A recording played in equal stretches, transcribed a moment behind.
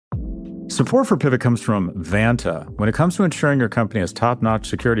Support for Pivot comes from Vanta. When it comes to ensuring your company has top-notch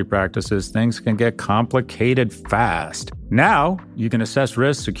security practices, things can get complicated fast. Now, you can assess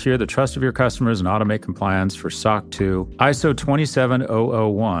risk, secure the trust of your customers, and automate compliance for SOC 2, ISO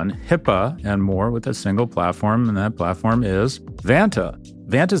 27001, HIPAA, and more with a single platform, and that platform is Vanta.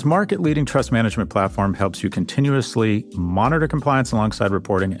 Vanta's market-leading trust management platform helps you continuously monitor compliance alongside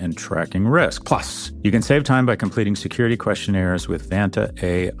reporting and tracking risk. Plus, you can save time by completing security questionnaires with Vanta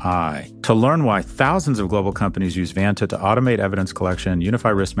AI. To learn why thousands of global companies use Vanta to automate evidence collection,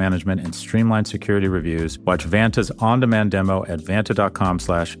 unify risk management, and streamline security reviews, watch Vanta's on-demand demo at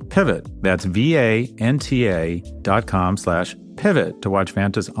vanta.com/pivot. That's VANTA.com/pivot to watch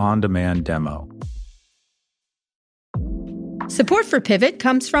Vanta's on-demand demo. Support for Pivot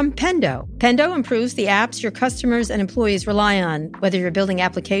comes from Pendo. Pendo improves the apps your customers and employees rely on. Whether you're building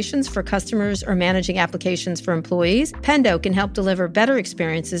applications for customers or managing applications for employees, Pendo can help deliver better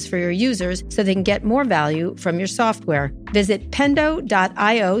experiences for your users so they can get more value from your software. Visit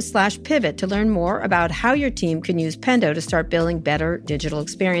pendo.io/pivot to learn more about how your team can use Pendo to start building better digital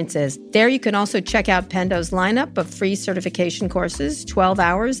experiences. There you can also check out Pendo's lineup of free certification courses, 12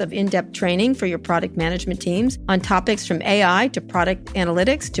 hours of in-depth training for your product management teams on topics from AI to product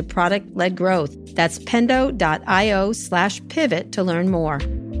analytics to product-led growth. That's pendo.io/pivot to learn more.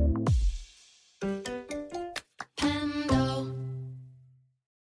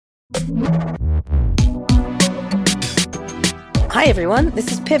 Hi, everyone.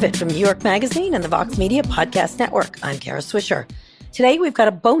 This is Pivot from New York Magazine and the Vox Media Podcast Network. I'm Kara Swisher. Today, we've got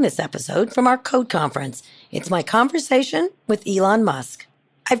a bonus episode from our Code Conference. It's my conversation with Elon Musk.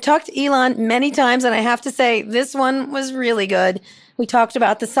 I've talked to Elon many times, and I have to say, this one was really good. We talked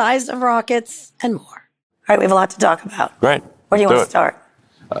about the size of rockets and more. All right, we have a lot to talk about. Great. Where do you want to start?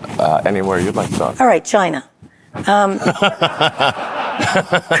 Anywhere you'd like to start. All right, China.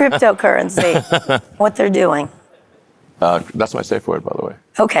 Cryptocurrency, what they're doing. That's my safe word, by the way.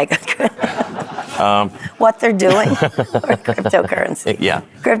 Okay, good. What they're doing, or cryptocurrency? Yeah.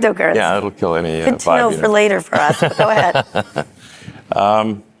 Cryptocurrency. Yeah, it'll kill any good to know for later for us, but go ahead.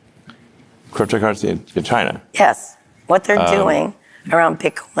 Cryptocurrency in China. Yes, what they're doing around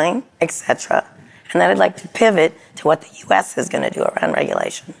Bitcoin, etc. And then I'd like to pivot to what the U.S. is going to do around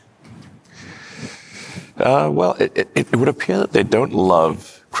regulation. Well, it would appear that they don't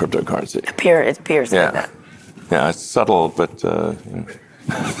love cryptocurrency. It appears like that. Yeah, it's subtle, but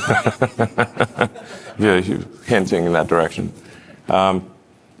you're hinting in that direction.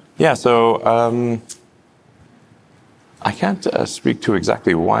 I can't speak to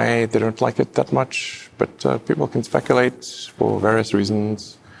exactly why they don't like it that much, but people can speculate for various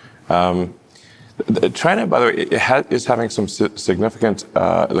reasons. China, by the way, is having some significant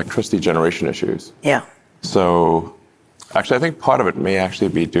electricity generation issues. Yeah. So, actually, I think part of it may actually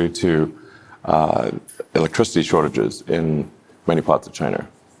be due to electricity shortages in many parts of China.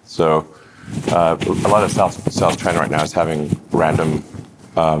 So, a lot of South China right now is having random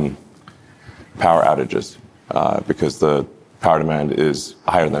power outages because the power demand is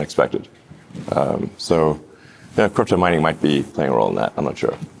higher than expected. Crypto mining might be playing a role in that. I'm not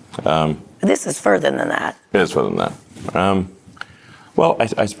sure. This is further than that. It is further than that.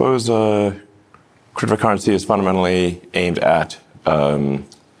 I suppose cryptocurrency is fundamentally aimed at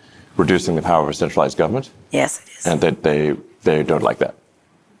reducing the power of a centralized government. Yes, it is. And that they don't like that.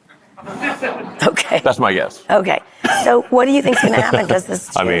 Okay. That's my guess. Okay. So what do you think is going to happen? Does this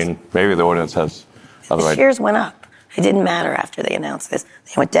maybe the audience has other ideas. The shares went up. It didn't matter after they announced this.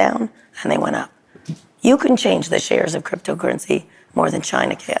 They went down and they went up. You can change the shares of cryptocurrency more than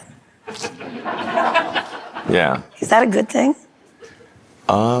China can. Yeah. Is that a good thing?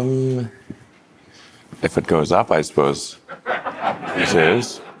 If it goes up, I suppose it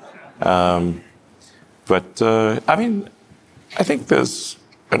is. I think there's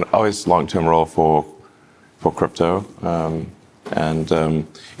an always long-term role for crypto.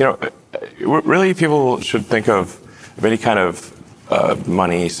 Really people should think of any kind of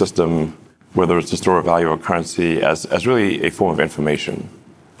money system, whether it's a store of value or currency, as really a form of information.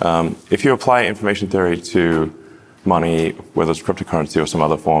 If you apply information theory to money, whether it's cryptocurrency or some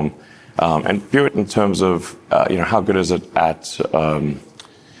other form, and view it in terms of, how good is it at, sort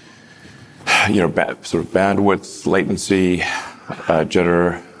of bandwidth, latency,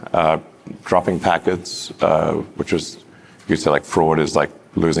 jitter, dropping packets, which is, you could say like fraud is like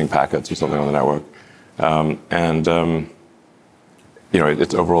losing packets or something on the network.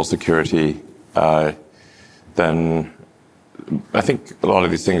 Its overall security, then I think a lot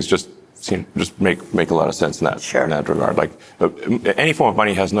of these things just make a lot of sense in that Sure. in that regard. Like any form of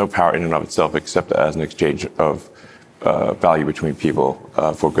money has no power in and of itself except as an exchange of value between people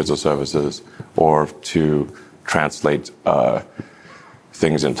for goods or services, or to translate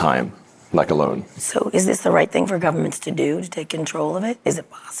things in time, like a loan. So is this the right thing for governments to do, to take control of it? Is it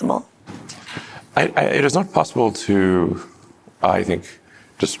possible? It is not possible to, I think,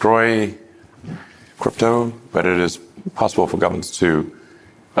 destroy crypto, but it is possible for governments to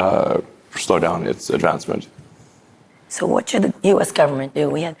slow down its advancement. So what should the U.S. government do?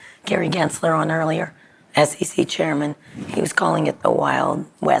 We had Gary Gensler on earlier, SEC chairman. He was calling it the Wild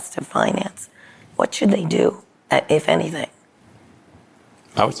West of finance. What should they do, if anything?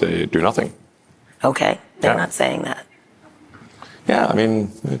 I would say do nothing. Okay, they're not saying that. Yeah, I mean,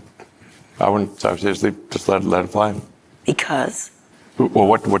 I would seriously just let it fly. Because? Well,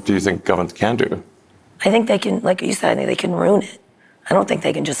 what do you think governments can do? I think they can, like you said, I think they can ruin it. I don't think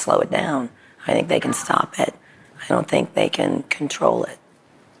they can just slow it down. I think they can stop it. I don't think they can control it.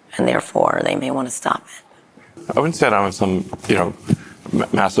 And therefore, they may want to stop it. I wouldn't say that I'm some,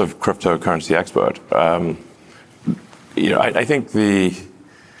 massive cryptocurrency expert. I think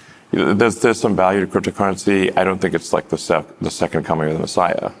there's some value to cryptocurrency. I don't think it's like the second coming of the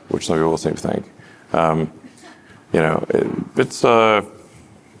Messiah, which some people seem to think.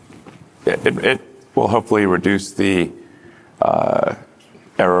 It will hopefully reduce the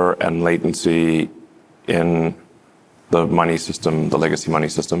error and latency in the money system, the legacy money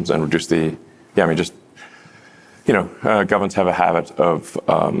systems, and reduce governments have a habit of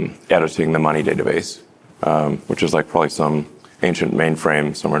editing the money database, which is like probably some ancient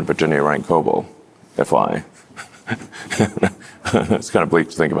mainframe somewhere in Virginia running COBOL, FY. It's kind of bleak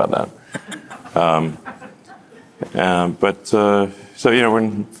to think about that.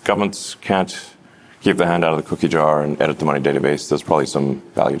 When governments can't keep their hand out of the cookie jar and edit the money database, there's probably some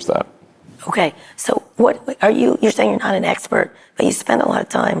value to that. Okay, so what are you're saying you're not an expert, but you spend a lot of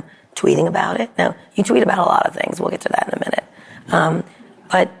time tweeting about it. Now, you tweet about a lot of things. We'll get to that in a minute.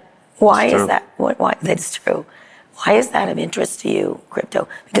 But why is that? Why that is true. Why is that of interest to you, crypto?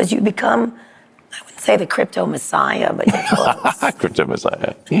 Because you become, I wouldn't say the crypto messiah, but you're close. Crypto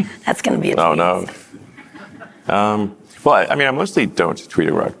messiah. That's going to be a tweet. Oh, no. Well, I mostly don't tweet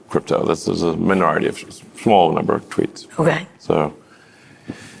about crypto. There's a minority of small number of tweets. Okay. So,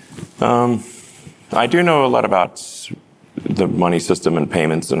 I do know a lot about the money system and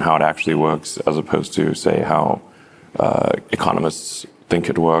payments and how it actually works, as opposed to, say, how economists think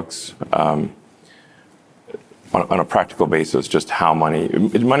it works. On a practical basis, just how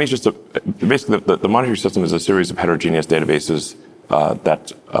money's just basically the monetary system is a series of heterogeneous databases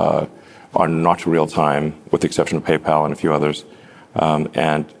that are not real time, with the exception of PayPal and a few others,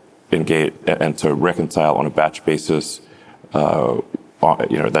 and to reconcile on a batch basis.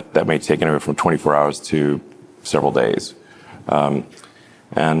 That may take anywhere from 24 hours to several days, so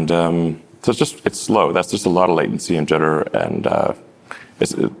it's slow. That's just a lot of latency and jitter, and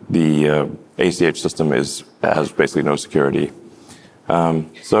the ACH system has basically no security. And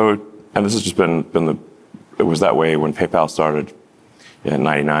this has just been it was that way when PayPal started in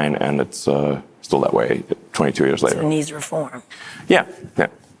 '99, and it's still that way 22 years later. So it needs reform. Yeah,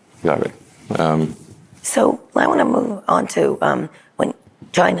 exactly. So I want to move on to when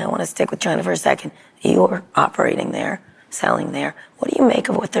China. I want to stick with China for a second. You're operating there, selling there. What do you make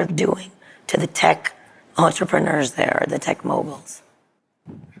of what they're doing to the tech entrepreneurs there, the tech moguls?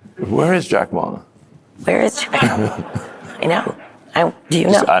 Where is Jack Ma? Where is Jack Ma? I know. Do you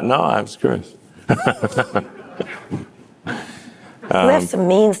know? No, I'm just curious. You have some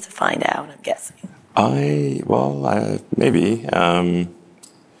means to find out, I'm guessing. Maybe. I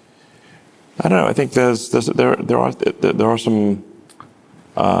don't know. I think there are some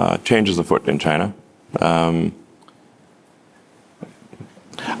changes afoot in China. I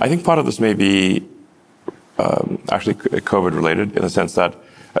think part of this may be actually COVID related, in the sense that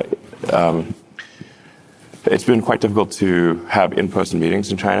it's been quite difficult to have in-person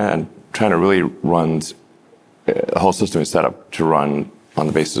meetings in China, and China really runs. The whole system is set up to run on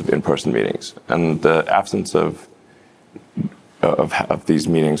the basis of in-person meetings, and the absence of these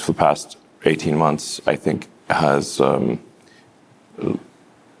meetings for the past 18 months, I think, has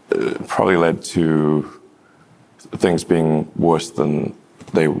probably led to things being worse than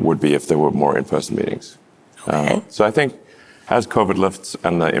they would be if there were more in-person meetings. Okay. So I think as COVID lifts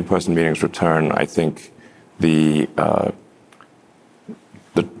and the in-person meetings return, I think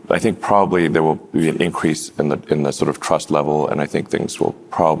I think probably there will be an increase in the sort of trust level, and I think things will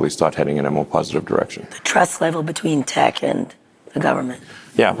probably start heading in a more positive direction. The trust level between tech and the government.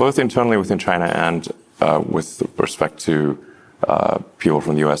 Yeah, both internally within China and with respect to people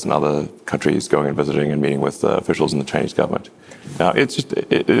from the U.S. and other countries going and visiting and meeting with officials in the Chinese government.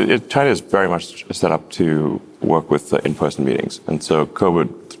 China is very much set up to work with in-person meetings, and so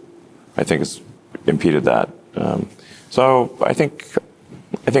COVID, I think, has impeded that. So I think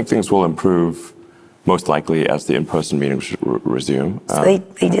things will improve most likely as the in-person meetings resume. So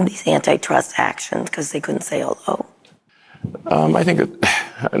they did these antitrust actions because they couldn't say hello. I think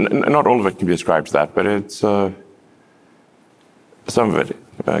not all of it can be ascribed to that, but it's some of it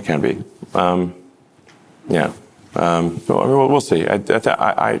can be. Yeah. So we'll see.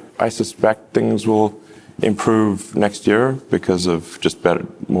 I suspect things will improve next year because of just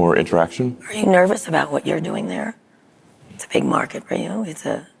more interaction. Are you nervous about what you're doing there? It's a big market for you.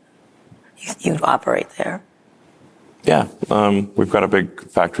 You operate there. Yeah. We've got a big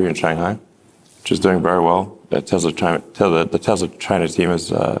factory in Shanghai, which is doing very well. The Tesla China team is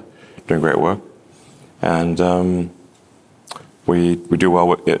doing great work, and we do well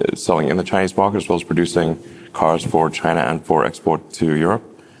with selling in the Chinese market as well as producing cars for China and for export to Europe.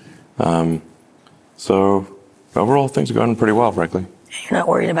 So overall, things are going pretty well, frankly. You're not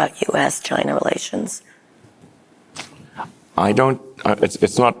worried about U.S.-China relations? I don't.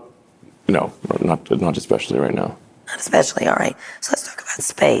 It's not. No, not especially right now. Not especially. All right. So let's talk about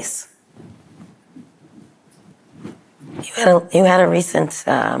space. You had a recent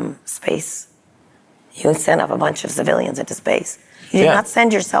space. You sent up a bunch of civilians into space. You did not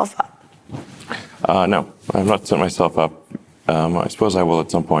send yourself up. No, I've not sent myself up. I suppose I will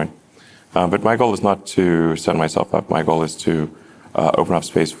at some point. But my goal is not to send myself up. My goal is to open up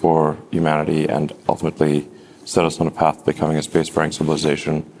space for humanity and ultimately set us on a path to becoming a spacefaring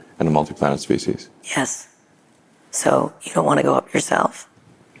civilization and a multi-planet species. Yes. So you don't want to go up yourself?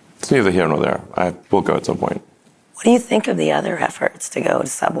 It's neither here nor there. I will go at some point. What do you think of the other efforts to go to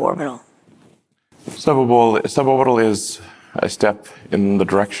suborbital? Suborbital is a step in the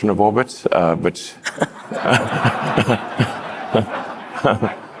direction of orbit, but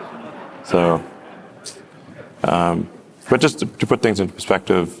so. But just to put things into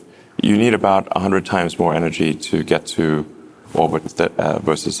perspective, you need about 100 times more energy to get to orbit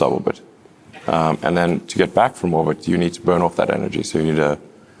versus suborbit. And then to get back from orbit, you need to burn off that energy. So you need a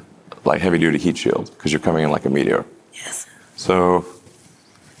heavy-duty heat shield because you're coming in like a meteor. Yes. So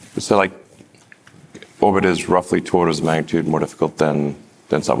like orbit is roughly 2 orders of magnitude more difficult than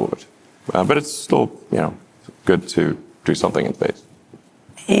suborbit. But it's still, good to do something in space.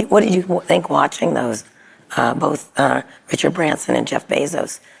 What did you think watching those, both Richard Branson and Jeff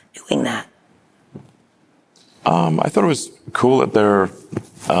Bezos doing that? I thought it was cool that they're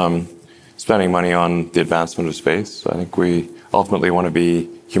spending money on the advancement of space. I think we ultimately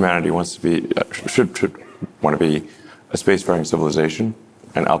humanity should want to be a spacefaring civilization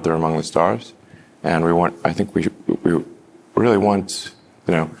and out there among the stars. And I think we really want,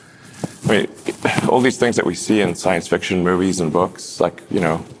 all these things that we see in science fiction movies and books, we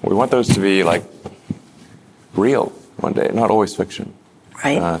want those to be real one day, not always fiction.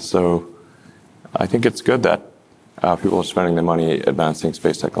 Right. So I think it's good that people are spending their money advancing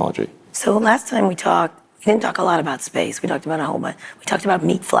space technology. So last time we talked, we didn't talk a lot about space. We talked about a whole bunch. We talked about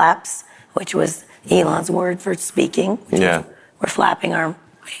meat flaps, which was Elon's word for speaking. Yeah. We're flapping our...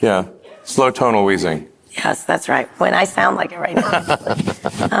 Yeah. Slow tonal wheezing. Yes, that's right. When I sound like it right now.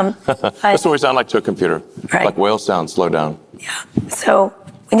 That's what we sound like to a computer. Right. Like whale sound, slow down. Yeah. So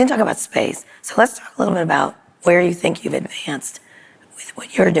we didn't talk about space. So let's talk a little bit about where you think you've advanced with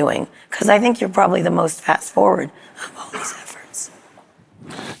what you're doing. Because I think you're probably the most fast forward of all these efforts.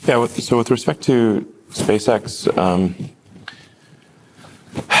 Yeah, so with respect to SpaceX,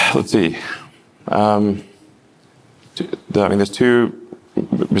 let's see. There's two,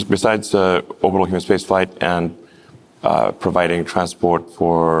 besides orbital human spaceflight and providing transport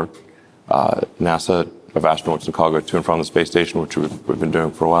for NASA of astronauts and cargo to and from the space station, which we've been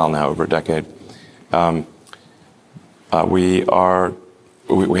doing for a while now, over a decade. We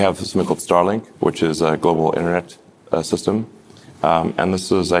have something called Starlink, which is a global internet system. And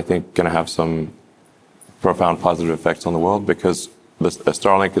this is, I think, going to have some profound positive effects on the world because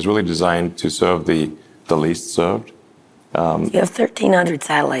Starlink is really designed to serve the least served. You have 1,300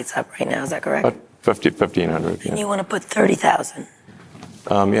 satellites up right now, is that correct? 1,500. And you want to put 30,000.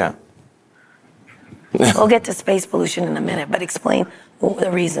 Yeah. We'll get to space pollution in a minute, but explain the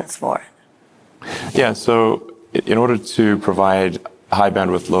reasons for it. Yeah, so in order to provide high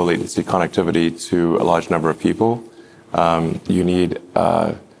bandwidth, low latency connectivity to a large number of people, you need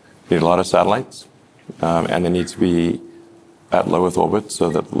a lot of satellites, and they need to be at low Earth orbit so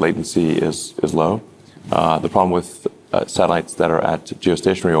that latency is low. The problem with satellites that are at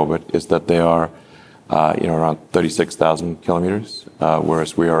geostationary orbit is that they are around 36,000 kilometers,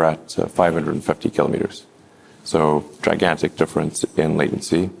 whereas we are at 550 kilometers. So gigantic difference in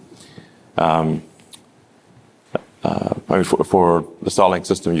latency. For the Starlink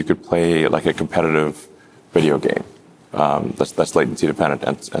system, you could play like a competitive video game that's latency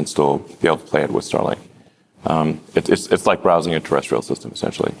dependent and still be able to play it with Starlink. It's like browsing a terrestrial system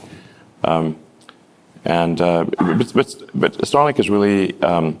essentially. But Starlink is really,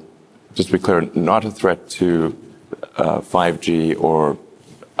 just to be clear, not a threat to 5G or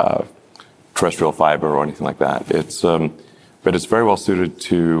terrestrial fiber or anything like that. But it's very well suited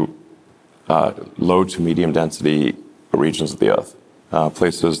to low to medium density regions of the Earth,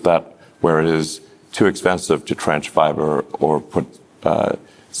 places where it is too expensive to trench fiber or put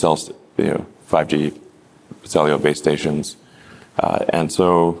 5G cellular base stations, and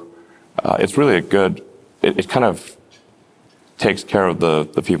so it's really a good. It kind of takes care of the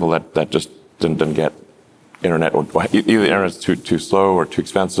people that just didn't get internet, or either the internet's too slow or too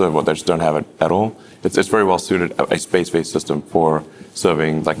expensive, or they just don't have it at all. It's very well suited, a space-based system for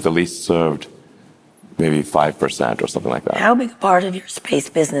serving like the least served, maybe 5% or something like that. How big a part of your space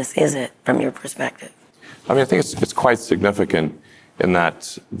business is it from your perspective? I mean, I think it's quite significant in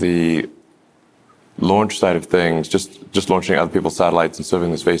that the launch side of things, just launching other people's satellites and serving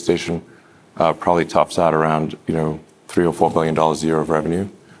the space station, probably tops out around $3 or $4 billion a year of revenue,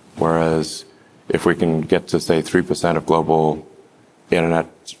 whereas if we can get to say 3% of global internet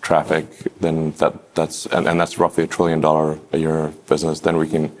traffic, then that's roughly $1 trillion a year business. Then we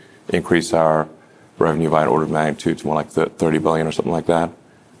can increase our revenue by an order of magnitude to more like 30 billion or something like that,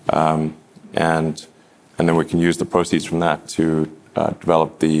 and then we can use the proceeds from that to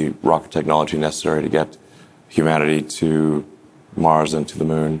develop the rocket technology necessary to get humanity to Mars and to the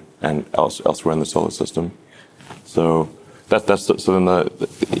Moon and elsewhere in the solar system. So so I think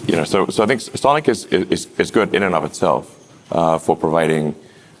Starlink is good in and of itself for providing,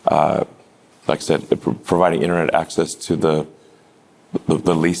 like I said, providing internet access to the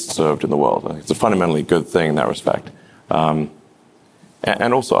least served in the world. It's a fundamentally good thing in that respect, and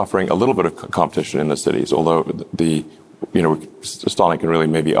also offering a little bit of competition in the cities. Although Starlink can really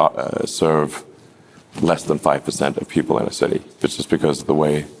maybe serve less than 5% of people in a city. It's just because of the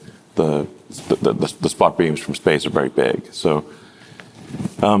way the spot beams from space are very big. So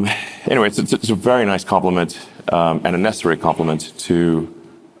anyway, it's a very nice complement and a necessary complement to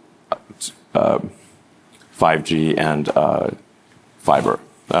 5G and fiber.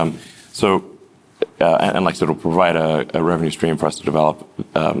 And like I said, it'll provide a revenue stream for us to develop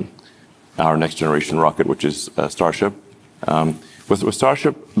our next generation rocket, which is Starship. With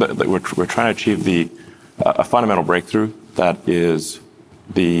Starship, we're trying to achieve a fundamental breakthrough that is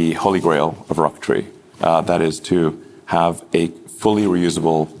the holy grail of rocketry. That is to have a fully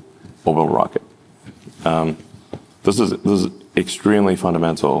reusable orbital rocket. This is extremely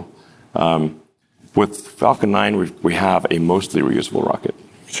fundamental. With Falcon 9, we have a mostly reusable rocket.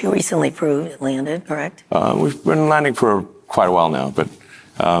 Which you recently proved it landed, correct? We've been landing for quite a while now, but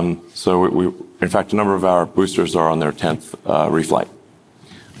so in fact, a number of our boosters are on their 10th reflight.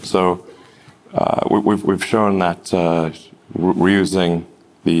 So we've shown that reusing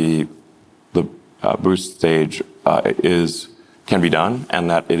the boost stage can be done, and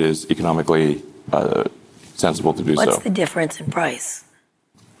that it is economically sensible to do so. What's the difference in price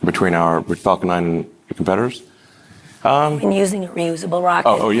between with Falcon 9 and competitors? In using a reusable rocket?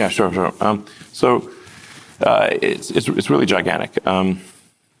 Oh yeah, sure. It's really gigantic.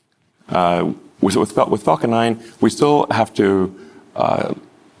 With Falcon 9, we still have to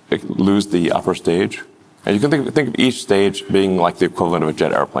lose the upper stage. And you can think of each stage being like the equivalent of a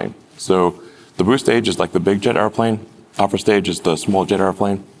jet airplane. So the boost stage is like the big jet airplane. Upper stage is the small jet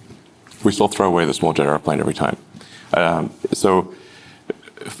airplane. We still throw away the small jet airplane every time. So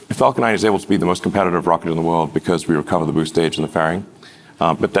Falcon 9 is able to be the most competitive rocket in the world because we recover the boost stage and the fairing.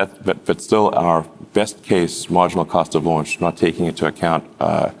 But still, our best case marginal cost of launch, not taking into account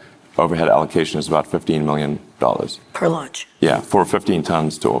overhead allocation, is about $15 million per launch. Yeah, for 15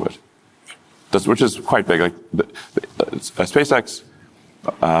 tons to orbit. Which is quite big. Like SpaceX,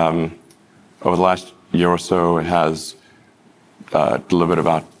 over the last year or so, it has delivered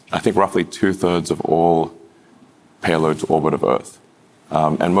about, I think, roughly 2/3 of all payloads to orbit of Earth,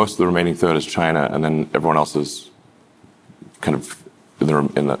 and most of the remaining third is China, and then everyone else is kind of in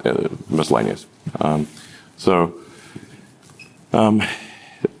the miscellaneous. So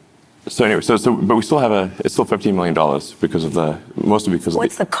anyway, but we still have it's still $15 million mostly because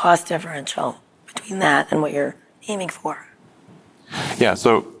What's the cost differential between that and what you're aiming for? Yeah,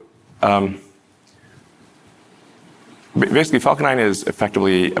 so basically Falcon 9 is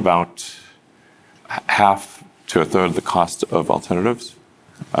effectively about half to a third the cost of alternatives.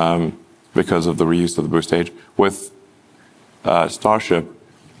 because of the reuse of the boost stage. With Starship,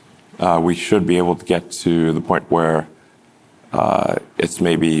 we should be able to get to the point where it's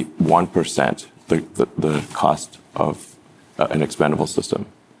maybe 1% the cost of an expendable system.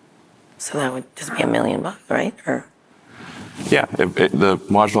 So that would just be $1 million, right? Or yeah, the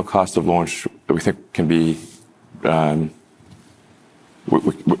marginal cost of launch we think can be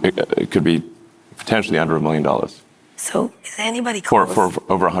it could be potentially under $1 million. So is anybody for close?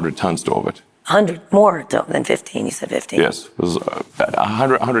 over 100 tons to orbit? 100 more than 15. You said 15. Yes,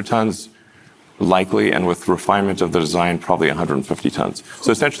 100 tons likely, and with refinement of the design, probably 150 tons. So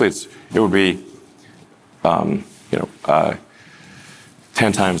essentially, it would be 10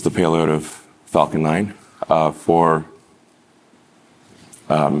 times the payload of Falcon 9 for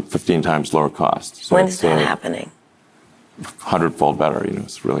 15 times lower cost. So when is that happening? 100-fold better.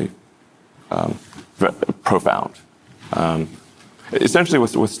 It's really profound. Essentially,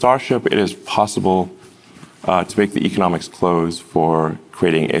 with Starship, it is possible to make the economics close for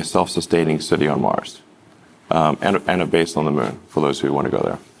creating a self-sustaining city on Mars and a base on the Moon for those who want to go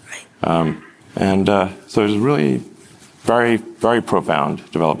there. Right. So it's really very, very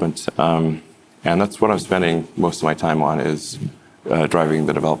profound development. And that's what I'm spending most of my time on is driving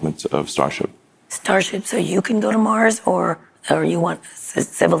the development of Starship. Starship, so you can go to Mars, or you want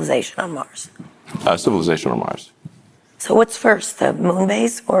civilization on Mars? Civilization on Mars. So what's first, the moon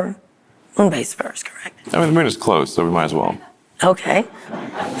base or moon base first, correct? I mean, the Moon is close, so we might as well. Okay.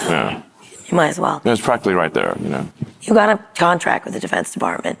 Yeah. You might as well. And it's practically right there, You got a contract with the Defense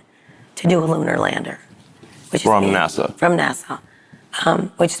Department to do a lunar lander. From NASA. From NASA,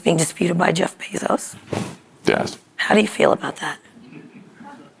 which is being disputed by Jeff Bezos. Yes. How do you feel about that?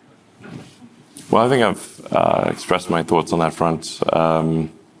 Well, I think I've expressed my thoughts on that front.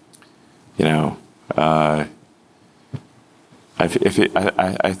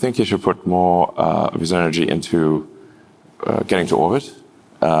 I think he should put more of his energy into getting to orbit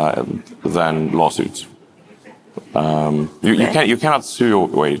than lawsuits. You cannot sue your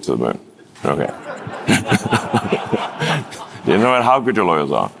way to the Moon. Okay. You know how good your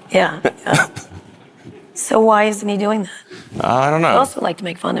lawyers are. Yeah. So why isn't he doing that? I don't know. I also like to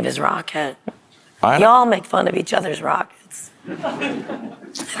make fun of his rocket. Y'all make fun of each other's rockets.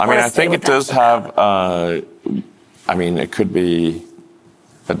 I think it does have, it could be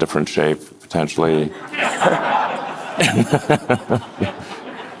a different shape, potentially.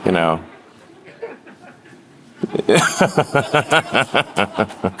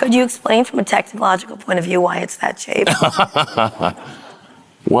 Could you explain from a technological point of view why it's that shape?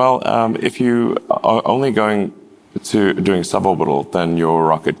 Well, if you are only going to doing suborbital, then your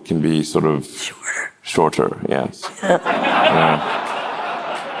rocket can be sort of shorter, yes.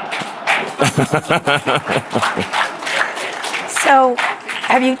 So,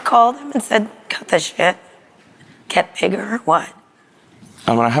 have you called him and said, cut the shit, get bigger, or what?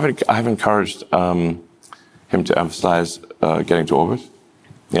 I have encouraged him to emphasize getting to orbit.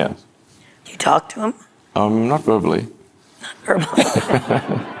 Yes. Do you talk to him? Not verbally. Not verbally.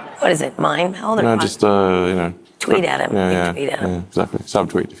 What is it, mind meld? Or no, what? just tweet at him. Yeah, tweet at him. Yeah, exactly.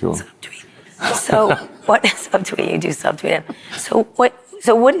 Subtweet if you want. Subtweet. So what? Subtweet. You do subtweet him. So what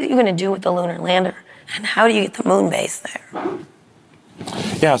are you going to do with the lunar lander? And how do you get the moon base there?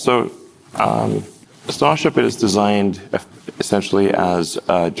 Yeah. So Starship is designed essentially as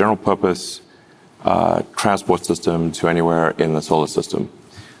a general purpose transport system to anywhere in the solar system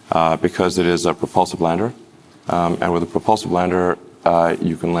because it is a propulsive lander. And with a propulsive lander,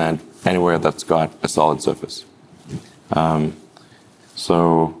 you can land anywhere that's got a solid surface. And it's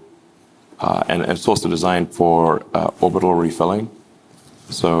also designed for orbital refilling.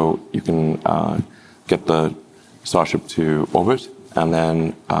 So you can get the Starship to orbit and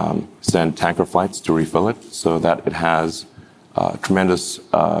then send tanker flights to refill it so that it has tremendous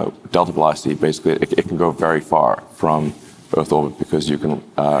delta velocity. Basically, it can go very far from Earth orbit because you can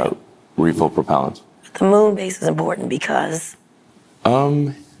refill propellant. The moon base is important because?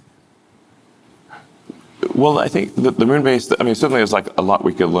 Well, I think the moon base, certainly there's like a lot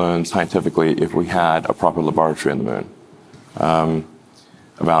we could learn scientifically if we had a proper laboratory on the moon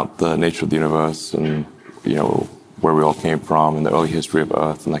about the nature of the universe and, where we all came from and the early history of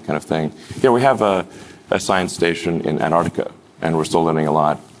Earth and that kind of thing. Yeah, we have a science station in Antarctica, and we're still learning a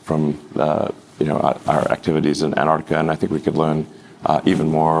lot from, our activities in Antarctica, and I think we could learn even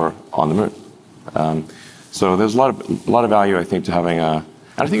more on the moon. So there's a lot of value, I think, to having and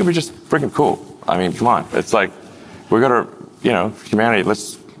I think it'd be just freaking cool. Come on. It's like, we got to, humanity,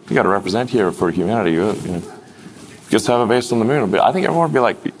 we got to represent here for humanity. Just have a base on the moon. I think everyone would be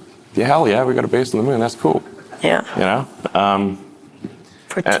like, yeah, hell yeah, we got a base on the moon. That's cool. Yeah.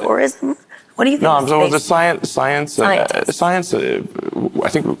 For tourism? What do you think? No, I'm talking about science. I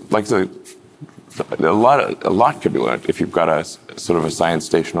think like a lot could be learned if you've got a sort of a science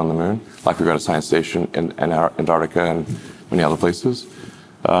station on the moon, like we've got a science station in Antarctica and many other places.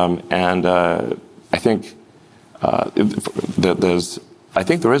 I think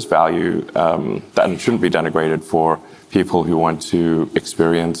there is value that shouldn't be denigrated for people who want to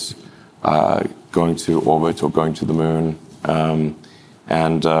experience going to orbit or going to the moon.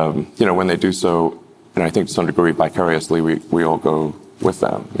 When they do so, and I think to some degree vicariously, we all go with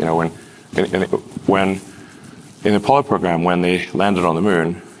them. When in the Apollo program, when they landed on the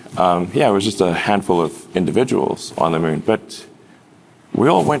moon, it was just a handful of individuals on the moon, but we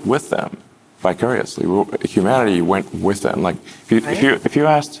all went with them vicariously. Humanity went with them. Like if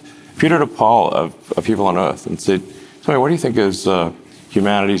you did a poll of people on Earth and said, "Tell me, what do you think is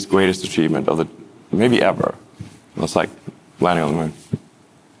humanity's greatest achievement of maybe ever?" And it's like landing on the moon.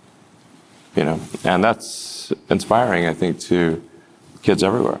 And that's inspiring, I think, to kids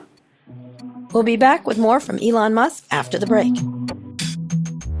everywhere. We'll be back with more from Elon Musk after the break.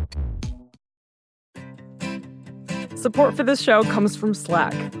 Support for this show comes from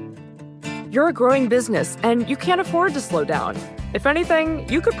Slack. You're a growing business, and you can't afford to slow down. If anything,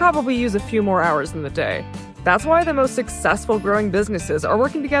 you could probably use a few more hours in the day. That's why the most successful growing businesses are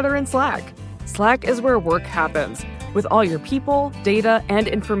working together in Slack. Slack is where work happens, with all your people, data, and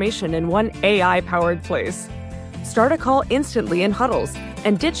information in one AI-powered place. Start a call instantly in huddles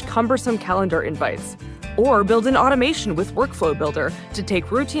and ditch cumbersome calendar invites. Or build an automation with Workflow Builder to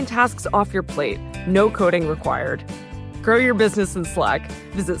take routine tasks off your plate. No coding required. Grow your business in Slack.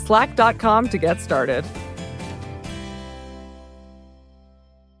 Visit slack.com to get started.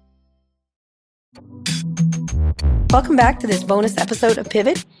 Welcome back to this bonus episode of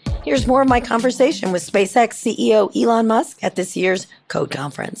Pivot. Here's more of my conversation with SpaceX CEO Elon Musk at this year's Code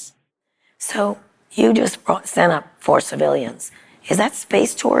Conference. So you just sent up 4 civilians. Is that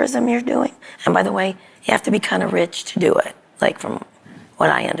space tourism you're doing? And by the way, you have to be kind of rich to do it. Like from what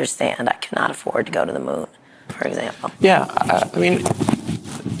I understand, I cannot afford to go to the moon, for example. Yeah, I think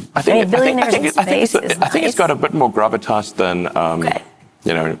it's got a bit more gravitas than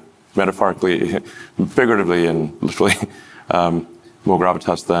metaphorically, figuratively, and literally more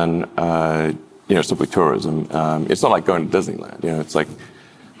gravitas than simply tourism. It's not like going to Disneyland. It's like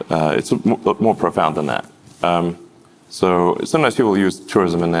it's more profound than that. So sometimes people use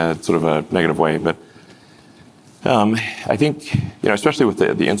tourism in a sort of a negative way, but I think especially with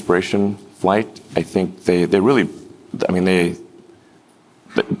the inspiration flight, I think they really, they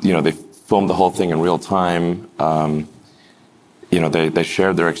filmed the whole thing in real time. They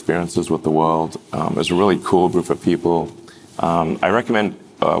shared their experiences with the world. It was a really cool group of people. I recommend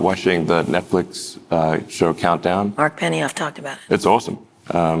watching the Netflix show Countdown. Mark Benioff talked about it. It's awesome.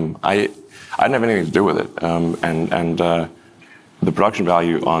 I didn't have anything to do with it. And the production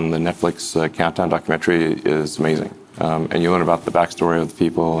value on the Netflix Countdown documentary is amazing. And you learn about the backstory of the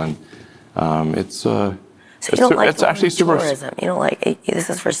people, and it's actually super. Tourism. You don't like this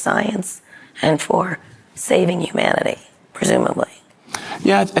is for science and for saving humanity, presumably.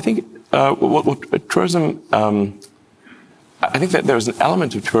 Yeah, I think tourism. I think that there's an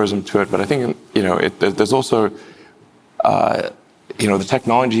element of tourism to it, but I think there's also the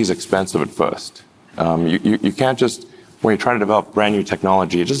technology is expensive at first. You can't just, when you try to develop brand new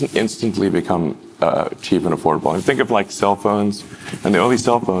technology, it doesn't instantly become cheap and affordable. And think of like cell phones, and the early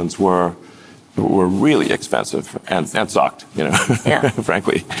cell phones were really expensive and sucked, Yeah.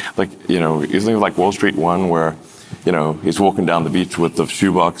 frankly. Like, you think of like Wall Street One, where, he's walking down the beach with the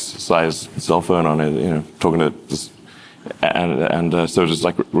shoebox-sized cell phone on it, talking to this, so just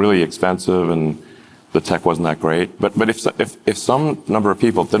like really expensive, and the tech wasn't that great. But if some number of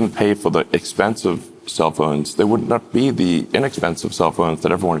people didn't pay for the expensive cell phones, there would not be the inexpensive cell phones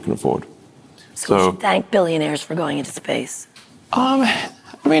that everyone can afford. So we should thank billionaires for going into space.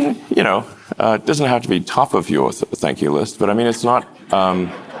 It doesn't have to be top of your thank you list, but it's not.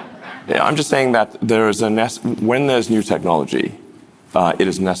 I'm just saying that when there's new technology, it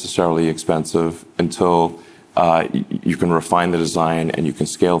is necessarily expensive until you can refine the design and you can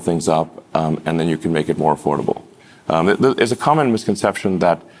scale things up, and then you can make it more affordable. There's a common misconception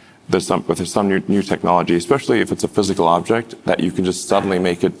that there's some new technology, especially if it's a physical object, that you can just suddenly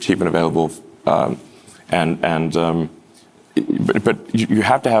make it cheap and available, but you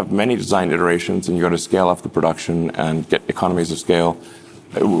have to have many design iterations, and you got to scale up the production and get economies of scale.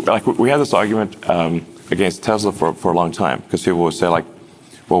 Like we had this argument against Tesla for a long time, because people would say like,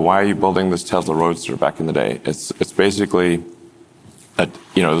 well, why are you building this Tesla Roadster back in the day? It's basically that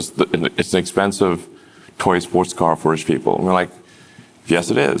it's an expensive toy sports car for rich people. And we're like,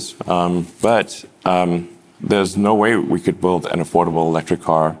 Yes, it is. But there's no way we could build an affordable electric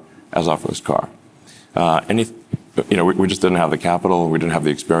car as our first car. We just didn't have the capital, we didn't have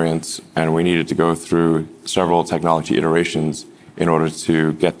the experience, and we needed to go through several technology iterations in order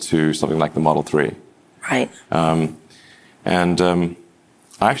to get to something like the Model 3. Right.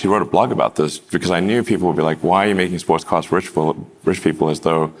 I actually wrote a blog about this because I knew people would be like, why are you making sports cars for rich people, as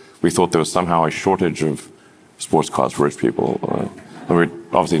though we thought there was somehow a shortage of sports cars for rich people. We're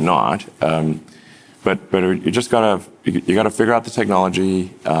obviously not. But you just gotta figure out the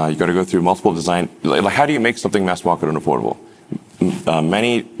technology. You gotta go through multiple design. Like, how do you make something mass market and affordable?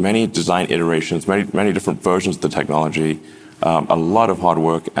 Many design iterations, many different versions of the technology, a lot of hard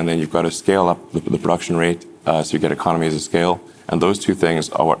work, and then you've got to scale up the production rate so you get economies of scale. And those two things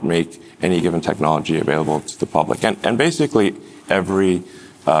are what make any given technology available to the public. And basically, every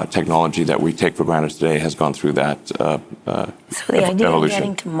technology that we take for granted today has gone through that So the idea evolution. of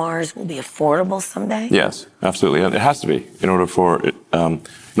getting to Mars will be affordable someday? Yes, absolutely. And it has to be. In order for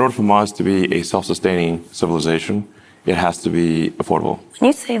Mars to be a self-sustaining civilization, it has to be affordable. When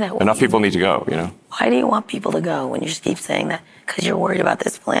you say that, Enough people need to go, Why do you want people to go when you just keep saying that? Because you're worried about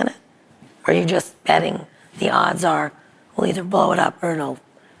this planet? Or are you just betting the odds are we'll either blow it up or it'll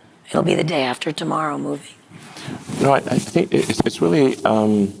be the day after tomorrow movie? No, I think it's really,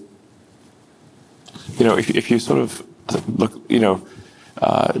 if you sort of look,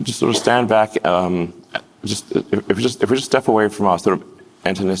 just sort of stand back, if we just step away from our sort of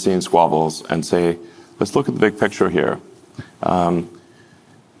internecine squabbles and say, let's look at the big picture here.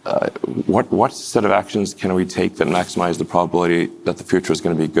 What set of actions can we take that maximize the probability that the future is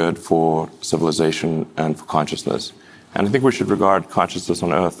going to be good for civilization and for consciousness? And I think we should regard consciousness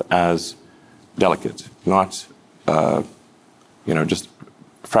on Earth as delicate, not, just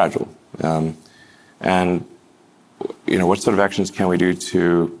fragile. What sort of actions can we do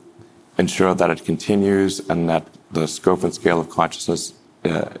to ensure that it continues and that the scope and scale of consciousness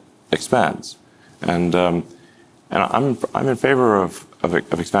expands? And I'm in favor of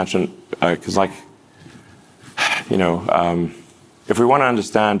expansion because, if we want to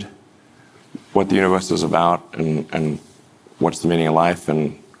understand what the universe is about and what's the meaning of life,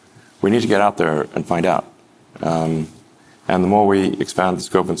 and we need to get out there and find out. And the more we expand the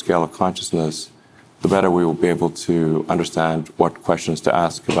scope and scale of consciousness, the better we will be able to understand what questions to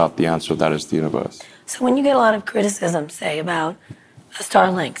ask about the answer that is the universe. So when you get a lot of criticism, say, about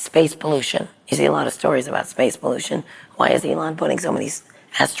Starlink, space pollution, you see a lot of stories about space pollution. Why is Elon putting so many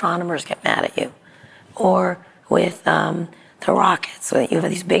astronomers get mad at you? Or with the rockets, so that you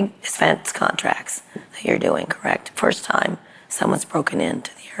have these big defense contracts that you're doing, correct? First time someone's broken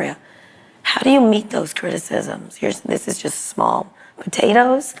into the area. How do you meet those criticisms? This is just small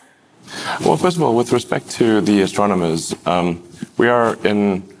potatoes? Well, first of all, with respect to the astronomers, we are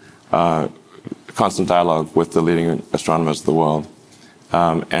in constant dialogue with the leading astronomers of the world,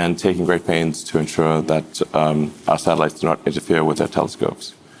 and taking great pains to ensure that our satellites do not interfere with their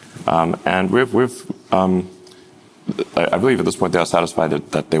telescopes. And I believe at this point they are satisfied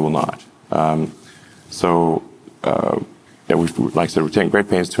that they will not. Like I said, we're taking great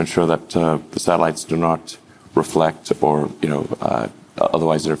pains to ensure that the satellites do not reflect or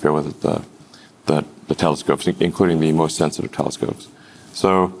otherwise interfere with the telescopes, including the most sensitive telescopes.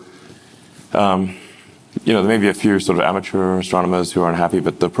 So, there may be a few sort of amateur astronomers who are unhappy,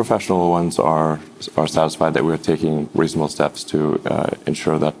 but the professional ones are satisfied that we are taking reasonable steps to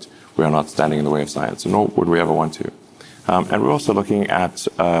ensure that we are not standing in the way of science, and nor would we ever want to. And we're also looking at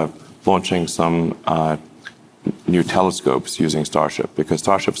launching some new telescopes using Starship, because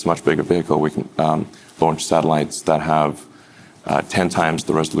Starship's a much bigger vehicle. We can launch satellites that have 10 times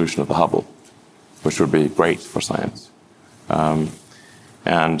the resolution of the Hubble, which would be great for science. In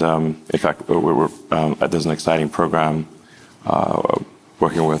fact, there's an exciting program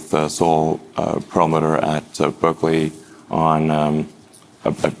working with Sol Perlmutter at Berkeley on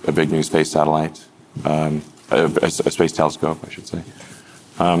a big new space satellite, a space telescope, I should say.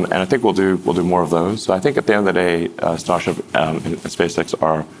 And I think we'll do more of those. So I think at the end of the day, Starship and SpaceX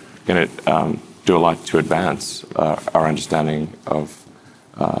are going to do a lot to advance our understanding of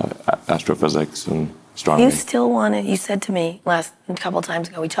astrophysics and astronomy. You still want to, you said to me a couple of times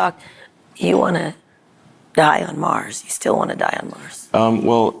ago we talked, you want to die on Mars. You still want to die on Mars.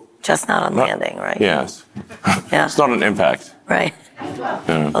 Just not on landing, right? Yes. Yeah. It's not an impact. Right.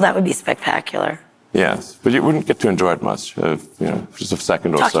 Yeah. Well, that would be spectacular. Yes, but you wouldn't get to enjoy it much, just a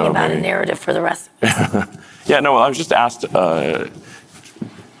second or so. Talking about maybe. a narrative for the rest of it. Yeah, no, I was just asked, do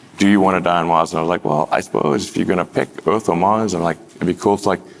you want to die on Mars? And I was like, well, I suppose if you're going to pick Earth or Mars, I'm like, it'd be cool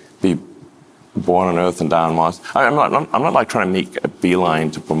to be born on Earth and die on Mars. I'm not like trying to make a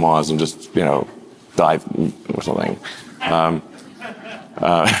beeline to Mars and just, dive or something.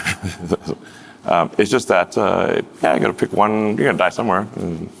 It's just that, you got to pick one. You're going to die somewhere.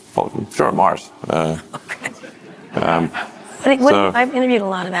 Sure, Mars. I've interviewed a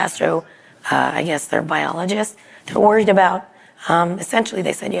lot of I guess they're biologists. They're worried about, essentially,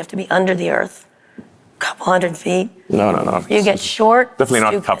 they said you have to be under the Earth, a couple hundred feet. No. You get short. Definitely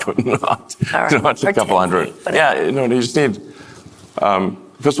not a couple. Not a couple hundred. Feet, you just need.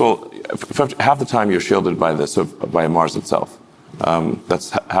 First of all, half the time you're shielded by Mars itself.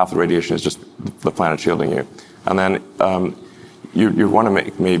 That's half the radiation is just the planet shielding you, and then you want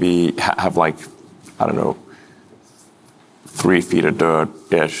to maybe have 3 feet of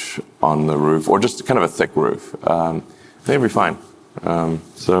dirt-ish on the roof, or just kind of a thick roof. They'll be fine.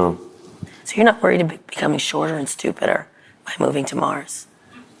 So you're not worried about becoming shorter and stupider by moving to Mars?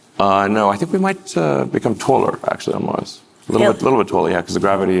 No, I think we might become taller, actually, on Mars. A little bit taller, because the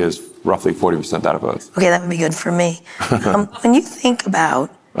gravity is roughly 40% that of Earth. Okay, that would be good for me. When you think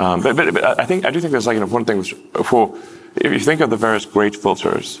about... but I do think there's an important thing if you think of the various great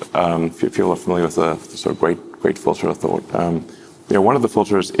filters, if people are familiar with the sort of great filter of thought, one of the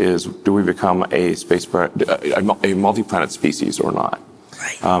filters is, do we become a multi-planet species or not?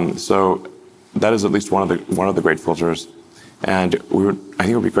 Right. So that is at least one of the great filters, and I think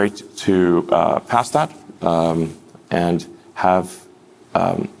it would be great to pass that and have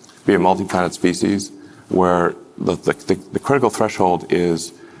be a multi-planet species where the critical threshold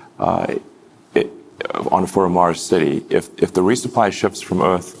is for a Mars city. If the resupply ships from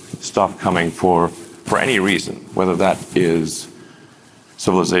Earth stop coming for any reason, whether that is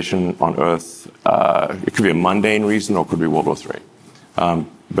civilization on Earth, it could be a mundane reason or it could be World War III.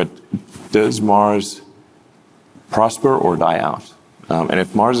 But does Mars prosper or die out? And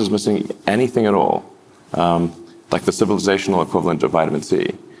if Mars is missing anything at all, like the civilizational equivalent of vitamin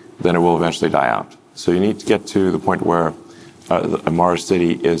C, then it will eventually die out. So you need to get to the point where a Mars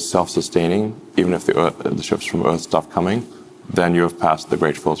city is self-sustaining, even if the ships from Earth stop coming, then you have passed the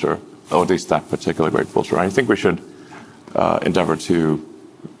great filter, or at least that particular great filter. And I think we should endeavor to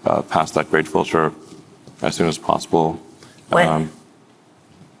pass that great filter as soon as possible. When?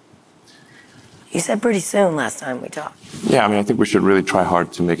 You said pretty soon last time we talked. Yeah, I think we should really try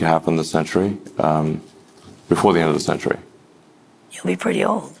hard to make it happen this century, before the end of the century. You'll be pretty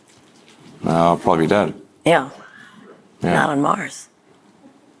old. I'll probably be dead. Yeah. Not on Mars.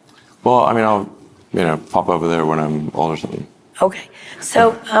 Well, I'll pop over there when I'm old or something. Okay.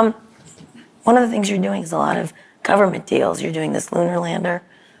 So one of the things you're doing is a lot of government deals. You're doing this lunar lander.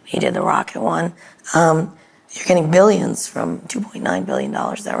 You did the rocket one. You're getting billions from $2.9 billion.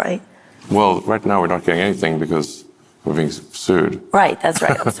 Is that right? Well, right now we're not getting anything because we're being sued. Right. That's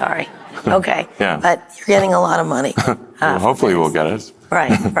right. I'm sorry. Okay. Yeah. But you're getting a lot of money. Well, hopefully we'll get it.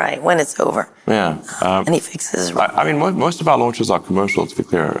 Right. When it's over. Yeah. Any fixes. Most of our launches are commercial, to be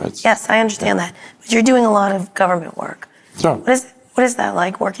clear. Yes, I understand that. But you're doing a lot of government work. Sure. What is that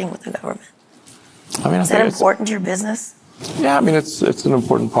like, working with the government? Is that important to your business? Yeah, it's an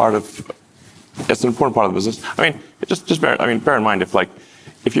important part of the business. Just bear in mind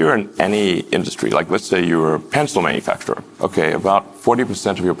if you're in any industry, like let's say you're a pencil manufacturer, okay, about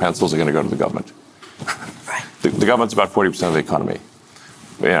 40% of your pencils are going to go to the government. Right. The government's about 40% of the economy.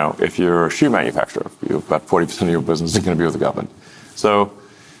 If you're a shoe manufacturer, about 40% of your business is going to be with the government. So,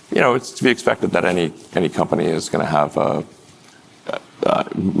 it's to be expected that any company is going to have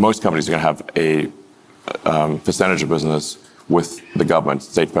most companies are going to have a percentage of business with the government,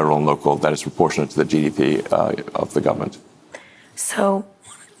 state, federal, and local, that is proportionate to the GDP of the government. So,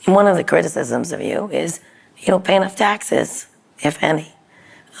 one of the criticisms of you is you don't pay enough taxes, if any.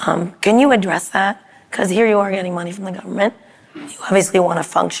 Can you address that? Because here you are getting money from the government. You obviously want a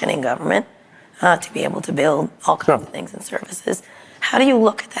functioning government to be able to build all kinds of things and services. How do you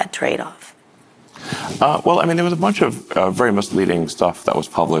look at that trade-off? There was a bunch of very misleading stuff that was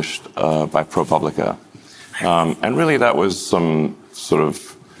published by ProPublica. And really that was some sort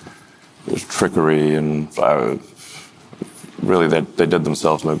of trickery, and really they did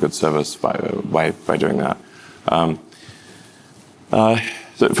themselves no good service by doing that.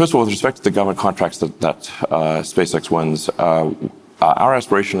 So first of all, with respect to the government contracts that SpaceX wins, our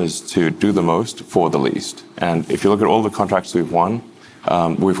aspiration is to do the most for the least. And if you look at all the contracts we've won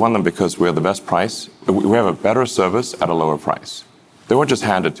them because we're the best price. We have a better service at a lower price. They weren't just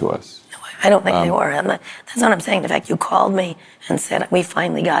handed to us. No, I don't think they were. And that's what I'm saying. In fact, you called me and said we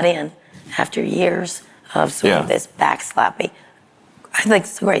finally got in after years of sort of this backslapping. I think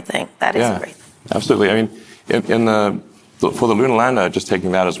it's a great thing. That is a great thing. Absolutely. For the lunar lander, just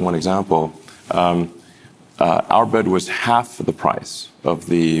taking that as one example, our bid was half the price of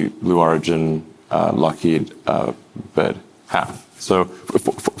the Blue Origin Lockheed bid, half. So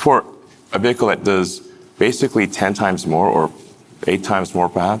for a vehicle that does basically 10 times more or 8 times more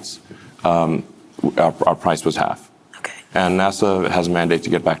perhaps, our price was half. Okay. And NASA has a mandate to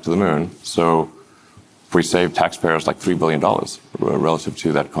get back to the moon, so we save taxpayers like $3 billion relative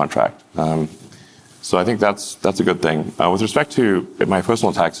to that contract. So I think that's a good thing. With respect to my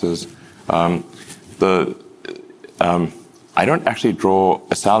personal taxes, I don't actually draw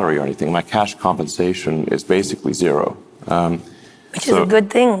a salary or anything. My cash compensation is basically zero. Which is a good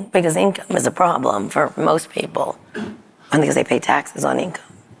thing, because income is a problem for most people, and because they pay taxes on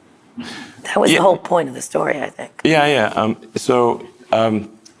income. That was the whole point of the story, I think. Yeah. So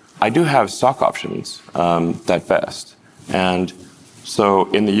I do have stock options that vest, and so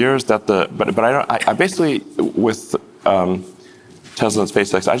in the years that but I basically with Tesla and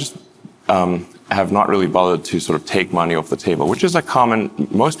SpaceX, I just have not really bothered to sort of take money off the table, which is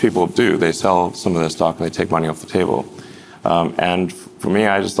most people do. They sell some of their stock and they take money off the table. And for me,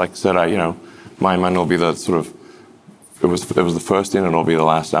 I just said, my money will be the sort of, it was the first in and it'll be the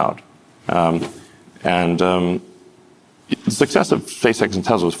last out. The success of SpaceX and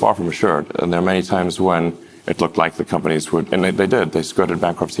Tesla was far from assured. And there are many times when it looked like the companies would, and they did. They skirted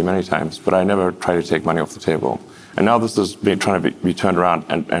bankruptcy many times, but I never tried to take money off the table. And now this is trying to be turned around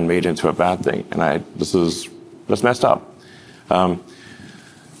and made into a bad thing. And that's messed up. But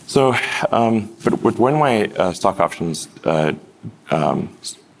when my stock options,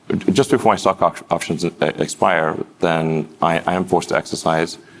 just before my stock options expire, then I am forced to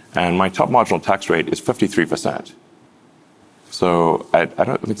exercise. And my top marginal tax rate is 53%. So I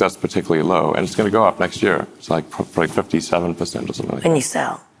don't think that's particularly low. And it's going to go up next year. It's like 57% or something like that. When you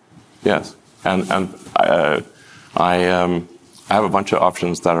sell. Yes. And I have a bunch of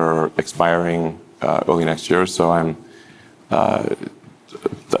options that are expiring early next year. So I'm a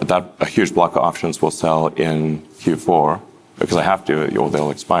huge block of options will sell in Q4 because I have to, or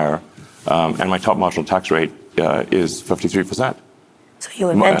they'll expire. And my top marginal tax rate is 53%. So you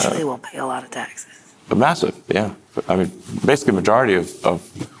eventually will pay a lot of taxes. Massive, yeah. I mean, basically, majority of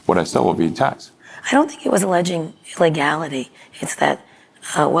what I sell will be taxed. I don't think it was alleging illegality. It's that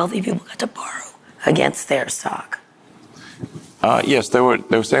wealthy people got to borrow against their stock. Yes, they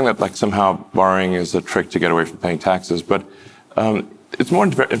were saying that somehow borrowing is a trick to get away from paying taxes. But it's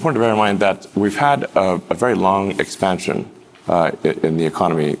important to bear in mind that we've had a very long expansion in the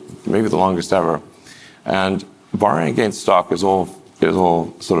economy, maybe the longest ever. And borrowing against stock is all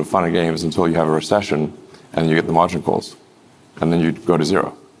sort of fun and games until you have a recession and you get the margin calls, and then you go to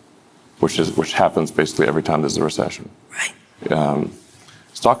zero, which happens basically every time there's a recession. Right.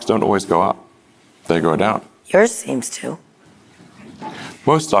 Stocks don't always go up; they go down. Yours seems to.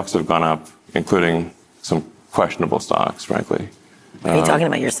 Most stocks have gone up, including some questionable stocks, frankly. Are you talking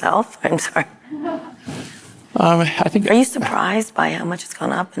about yourself? I'm sorry. I think. Are you surprised by how much it's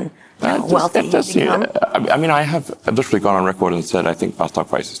gone up and how wealthy you've become? I mean, I have literally gone on record and said I think our stock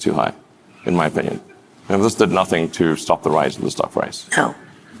price is too high, in my opinion. And this did nothing to stop the rise in the stock price. No.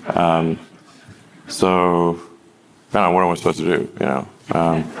 So, what am I supposed to do?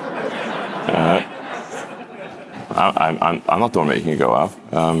 I'm not the one making it go up.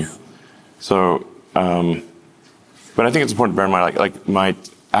 But I think it's important to bear in mind, like my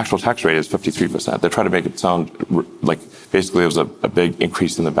actual tax rate is 53%. They try to make it sound like basically it was a big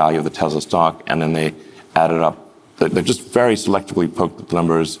increase in the value of the Tesla stock, and then they added up. They just very selectively poked the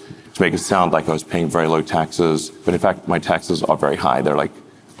numbers to make it sound like I was paying very low taxes. But in fact, my taxes are very high. They're like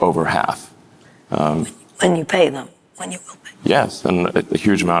over half. When you pay them, when you will pay. Yes, and a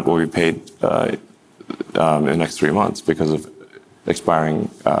huge amount will be paid in the next 3 months because of expiring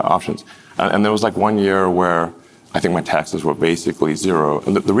options. And there was 1 year where I think my taxes were basically zero.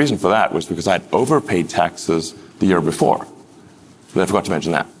 And the reason for that was because I had overpaid taxes the year before. But I forgot to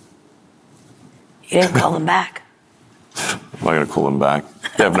mention that. You didn't call them back. I'm not going to call them back.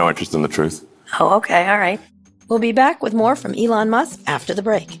 They have no interest in the truth. Oh, okay, all right. We'll be back with more from Elon Musk after the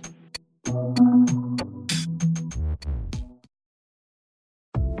break.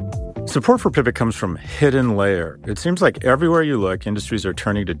 Support for Pivot comes from Hidden Layer. It seems like everywhere you look, industries are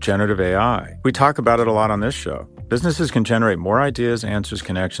turning to generative AI. We talk about it a lot on this show. Businesses can generate more ideas, answers,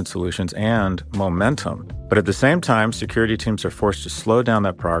 connections, solutions, and momentum. But at the same time, security teams are forced to slow down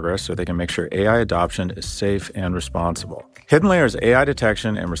that progress so they can make sure AI adoption is safe and responsible. HiddenLayer's AI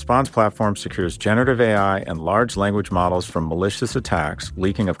detection and response platform secures generative AI and large language models from malicious attacks,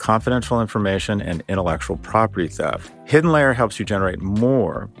 leaking of confidential information, and intellectual property theft. HiddenLayer helps you generate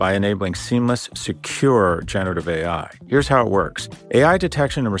more by enabling seamless, secure generative AI. Here's how it works. AI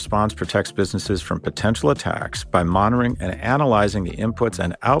detection and response protects businesses from potential attacks by monitoring and analyzing the inputs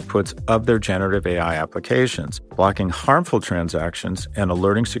and outputs of their generative AI applications, blocking harmful transactions, and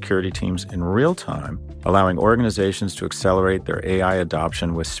alerting security teams in real time, allowing organizations to accelerate their AI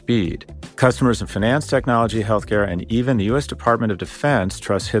adoption with speed. Customers in finance, technology, healthcare, and even the U.S. Department of Defense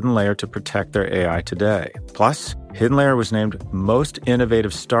trust HiddenLayer to protect their AI today. Plus, HiddenLayer was named Most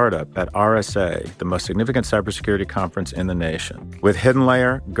Innovative Startup at RSA, the most significant cybersecurity conference in the nation. With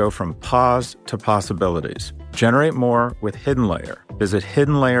HiddenLayer, go from pause to possibilities. Generate more with HiddenLayer. Visit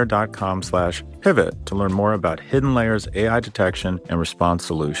hiddenlayer.com/pivot to learn more about HiddenLayer's AI detection and response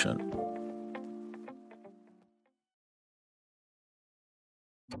solution.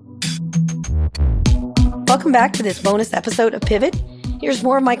 Welcome back to this bonus episode of Pivot. Here's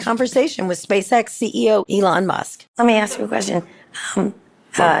more of my conversation with SpaceX CEO Elon Musk. Let me ask you a question.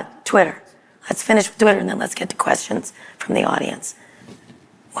 Twitter. Let's finish with Twitter and then let's get to questions from the audience.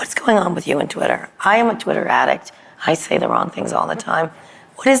 What's going on with you and Twitter? I am a Twitter addict. I say the wrong things all the time.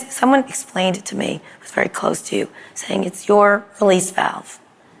 Someone explained it to me, who's very close to you, saying it's your release valve.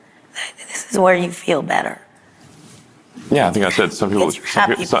 This is where you feel better. Yeah, I think I said some people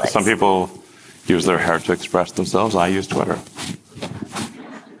use their hair to express themselves. I use Twitter.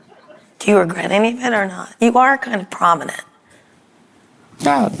 Do you regret any of it or not? You are kind of prominent.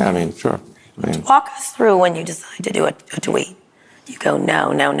 Yeah, I mean, sure. Walk us through when you decide to do a tweet. You go,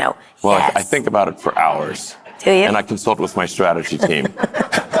 no. Well, yes. I think about it for hours. Do you? And I consult with my strategy team.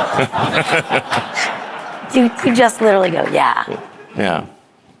 You just literally go, yeah. Yeah.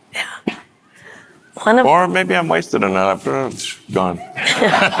 Yeah. Or maybe I'm wasted and I've gone.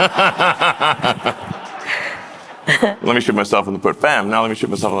 Let me shoot myself in the foot, bam. Now let me shoot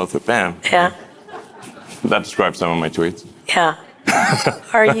myself in the foot, bam. Yeah. That describes some of my tweets. Yeah.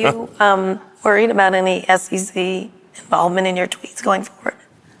 Are you worried about any SEC involvement in your tweets going forward?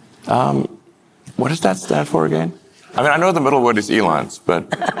 What does that stand for again? I mean, I know the middle word is Elon's, but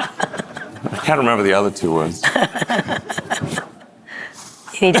I can't remember the other two words.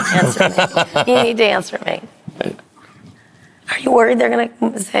 You need to answer me. Are you worried they're going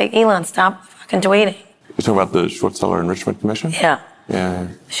to say, Elon, stop fucking tweeting? You're talking about the Short Seller Enrichment Commission? Yeah. Yeah.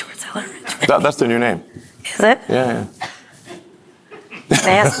 Short Seller Enrichment. That's the new name. Is it? Yeah. Can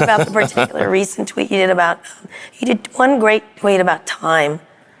I ask about the particular recent tweet you did about, you did one great tweet about time,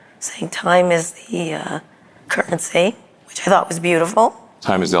 saying time is the currency, which I thought was beautiful.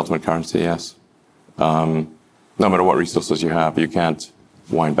 Time is the ultimate currency, yes. No matter what resources you have, you can't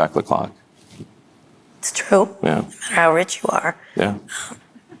wind back the clock. It's true. Yeah. No matter how rich you are. Yeah.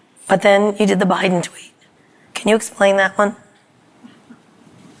 But then you did the Biden tweet. Can you explain that one?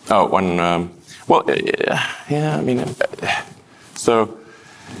 Oh, one. Well, yeah. I mean, so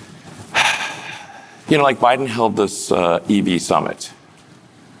like Biden held this EV summit.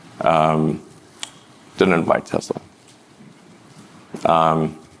 Didn't invite Tesla.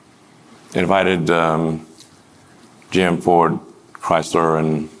 Invited GM, Ford, Chrysler,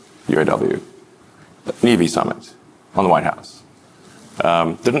 and UAW. An EV summit on the White House.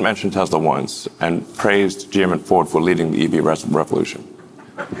 Didn't mention Tesla once, and praised GM and Ford for leading the EV revolution.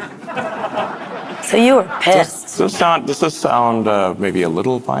 So you were pissed. Does this sound maybe a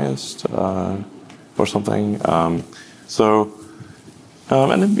little biased or something? And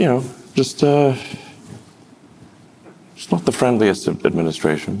then, just not the friendliest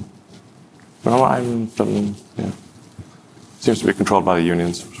administration. Seems to be controlled by the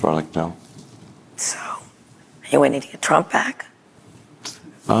unions, as far as I can tell. So, are you waiting to get Trump back?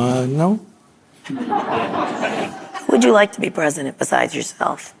 No. Who would you like to be president besides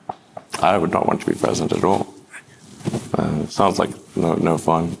yourself? I would not want to be president at all. Sounds like no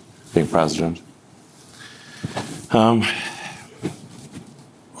fun being president. What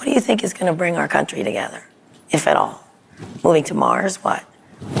do you think is going to bring our country together, if at all? Moving to Mars, what?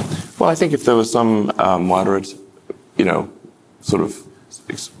 Well, I think if there was some moderate, sort of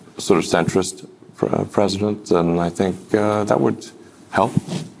centrist president, then I think that would help.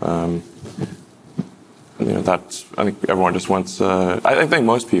 I think everyone just wants. I think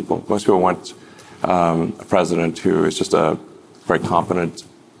most people want a president who is just a very competent,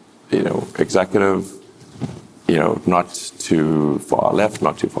 executive. Not too far left,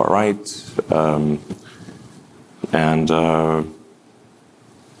 not too far right, and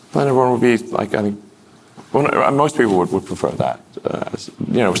everyone would be like, I think, Well, most people would prefer that.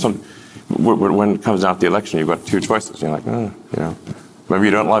 When it comes down to the election, you've got two choices. You're like, maybe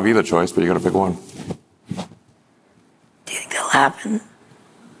you don't love either choice, but you got to pick one. Do you think that'll happen?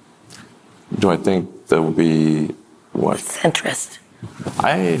 Do I think there will be what? Centrist.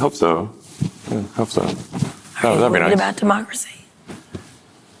 I hope so. Yeah, hope so. Are you That'd be worried nice. about democracy?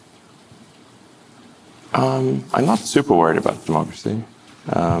 I'm not super worried about democracy.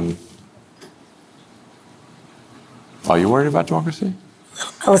 Are you worried about democracy?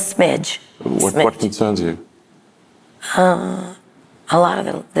 A smidge. What concerns you? A lot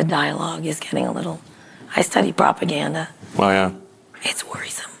of the dialogue is getting a little. I study propaganda. Well, yeah. It's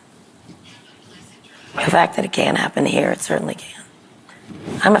worrisome. The fact that it can't happen here, it certainly can.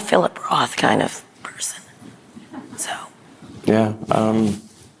 I'm a Philip Roth kind of person. So. Yeah.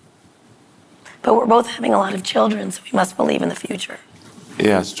 But we're both having a lot of children, so we must believe in the future.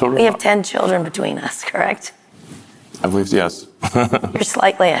 Yes, children. We have 10 children between us, correct? I believe yes. You're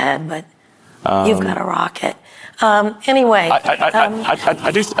slightly ahead, but you've got a rocket. Anyway.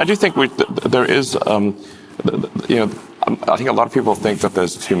 I do think there is, I think a lot of people think that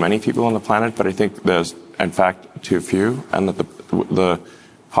there's too many people on the planet, but I think there's, in fact, too few, and that the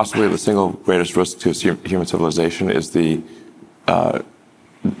possibly the single greatest risk to human civilization is the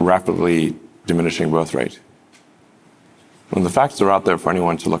rapidly diminishing birth rate. And the facts are out there for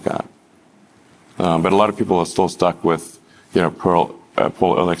anyone to look at. But a lot of people are still stuck with, Paul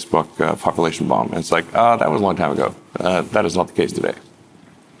Ehrlich's book, Population Bomb. And it's like, that was a long time ago. That is not the case today.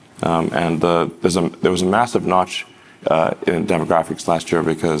 And there was a massive notch in demographics last year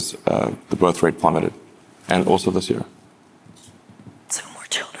because the birth rate plummeted, and also this year. So more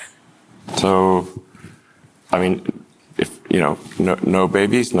children. So, I mean, if no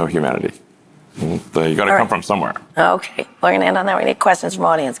babies, no humanity. You got to come from somewhere. Okay, we're going to end on that. We need questions from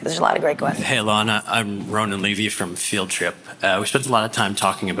audience because there's a lot of great questions. Hey, Elon. I'm Ronan Levy from Field Trip. We spent a lot of time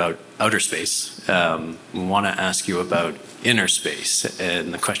talking about outer space. We want to ask you about inner space.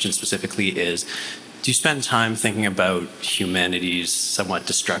 And the question specifically is, do you spend time thinking about humanity's somewhat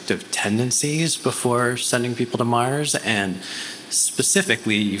destructive tendencies before sending people to Mars? And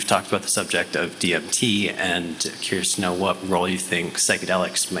specifically, you've talked about the subject of DMT, and curious to know what role you think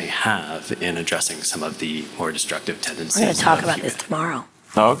psychedelics may have in addressing some of the more destructive tendencies. We're going to talk about this tomorrow.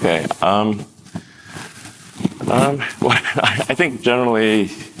 Okay. Well, I think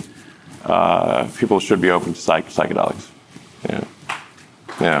generally people should be open to psychedelics.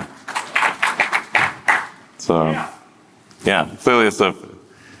 Yeah. So, yeah, clearly it's a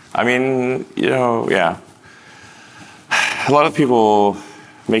lot of people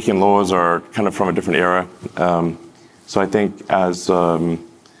making laws are kind of from a different era. So I think as the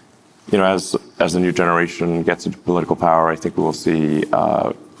new generation gets into political power, I think we will see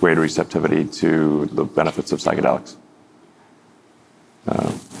greater receptivity to the benefits of psychedelics.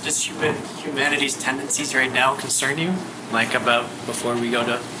 Does humanity's tendencies right now concern you? Like about before we go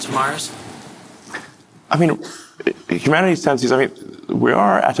to Mars? I mean, humanity's tendencies, we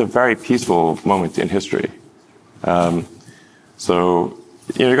are at a very peaceful moment in history. So,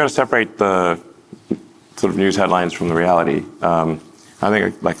 you've got to separate the sort of news headlines from the reality. I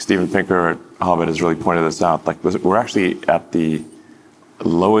think like Steven Pinker at Harvard has really pointed this out. Like, we're actually at the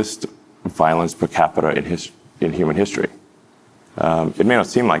lowest violence per capita in human history. It may not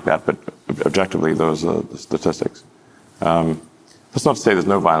seem like that, but objectively, those are the statistics. That's not to say there's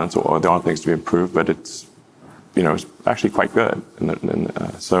no violence or there aren't things to be improved, but it's actually quite good.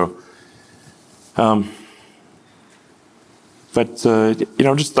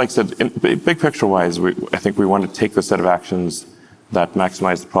 Just like I said, big picture-wise, I think we want to take the set of actions that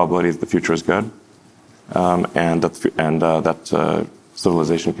maximize the probability that the future is good, and that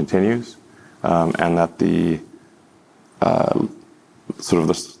civilization continues, and that the sort of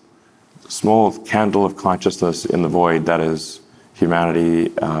the small candle of consciousness in the void that is humanity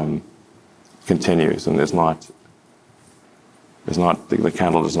continues, and the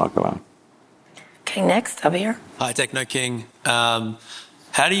candle does not go out. Okay, next up here. Hi, Techno King.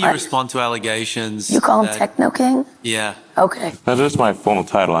 How do you respond to allegations? You call him Techno King? Yeah. Okay. That is my formal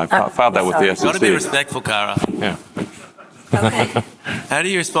title. I filed that with the SEC. Got to be respectful, Kara. Yeah. Okay. How do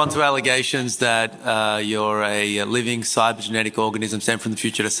you respond to allegations that you're a living cybergenetic organism sent from the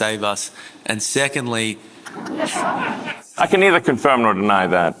future to save us? And secondly... I can neither confirm nor deny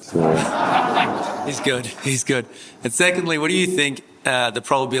that. He's good. And secondly, what do you think the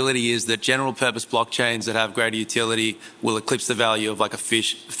probability is that general purpose blockchains that have greater utility will eclipse the value of like a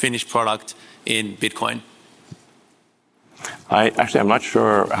finished product in Bitcoin? I'm not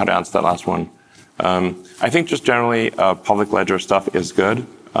sure how to answer that last one. I think just generally public ledger stuff is good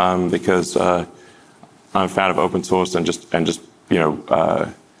because I'm a fan of open source and just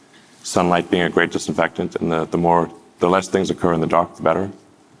sunlight being a great disinfectant, and the less things occur in the dark, the better.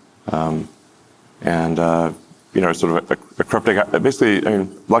 Sort of a cryptic. Basically, I mean,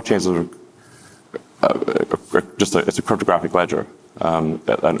 blockchains are it's a cryptographic ledger,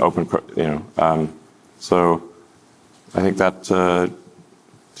 an open. So I think that there's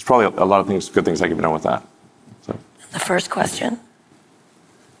probably a lot of good things that can be done with that. So. The first question.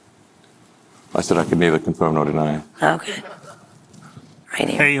 I said I could neither confirm nor deny. Okay. Right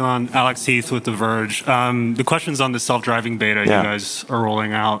here. Hey, Elon. Alex Heath with The Verge. The question's on the self-driving beta you guys are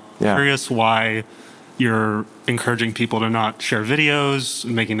rolling out. Yeah. Curious why you're encouraging people to not share videos,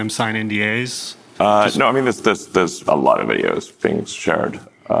 making them sign NDAs. No, I mean, there's a lot of videos being shared.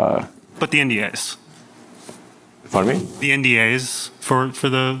 But the NDAs. Pardon me? The NDAs for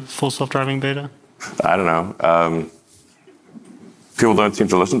the full self-driving beta? I don't know. People don't seem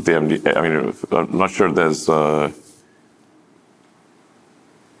to listen to the NDA. I mean, I'm not sure there's... I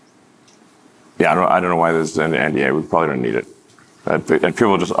don't know why there's an NDA. We probably don't need it. And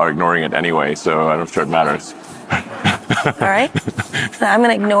people just are ignoring it anyway, so I'm not sure it matters. All right. So I'm going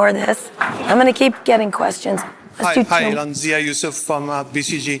to ignore this. I'm going to keep getting questions. Hi, Elon. Zia Yusuf from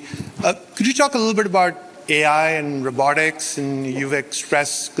BCG. Could you talk a little bit about AI and robotics? And you've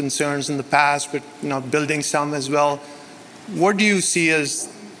expressed concerns in the past, but building some as well. What do you see as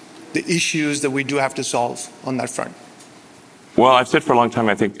the issues that we do have to solve on that front? Well, I've said for a long time,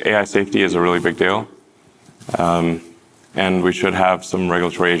 I think AI safety is a really big deal. And we should have some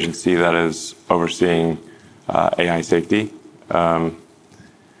regulatory agency that is overseeing AI safety. But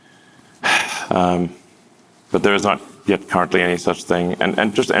there is not yet currently any such thing.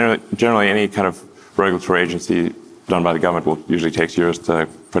 And just generally any kind of regulatory agency done by the government usually takes years to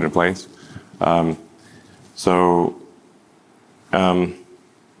put in place.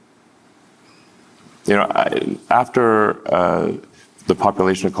 After the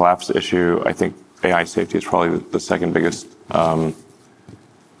population collapse issue, I think AI safety is probably the second biggest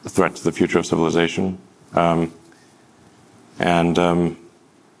threat to the future of civilization. Like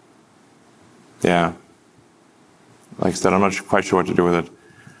I said, I'm not quite sure what to do with it.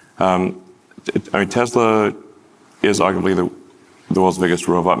 Tesla is arguably the world's biggest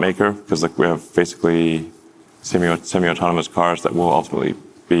robot maker because we have basically semi-autonomous cars that will ultimately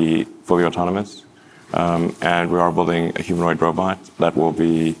be fully autonomous. And we are building a humanoid robot that will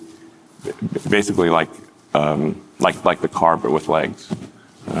be basically like the car but with legs.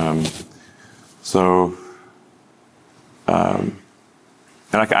 And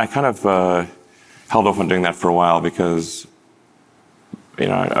I kind of held off on doing that for a while because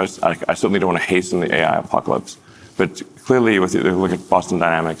I certainly don't want to hasten the AI apocalypse. But clearly, if you look at Boston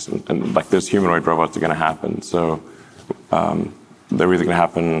Dynamics and those humanoid robots are going to happen. So they're either going to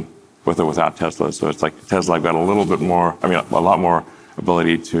happen with or without Tesla. So it's like Tesla got a lot more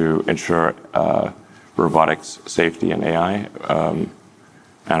ability to ensure robotics safety and AI. And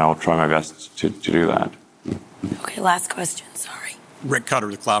I'll try my best to do that. Okay, last question, sorry. Rick Cutter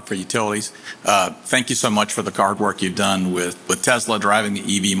with Cloud for Utilities. Thank you so much for the hard work you've done with Tesla driving the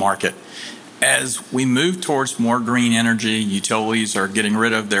EV market. As we move towards more green energy, utilities are getting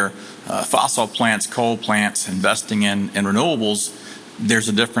rid of their fossil plants, coal plants, investing in renewables. There's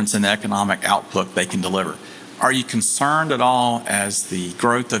a difference in the economic output they can deliver. Are you concerned at all as the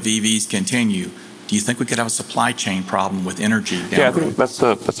growth of EVs continue? Do you think we could have a supply chain problem with energy? Yeah, I think that's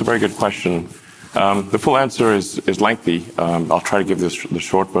a very good question. The full answer is lengthy. I'll try to give the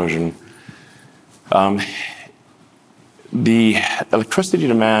short version. The electricity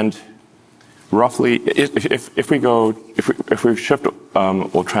demand, roughly, if we shift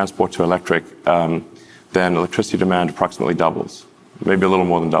or transport to electric, then electricity demand approximately doubles, maybe a little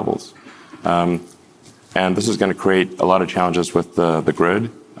more than doubles. And this is going to create a lot of challenges with the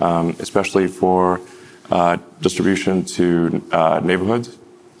grid, especially for distribution to neighborhoods.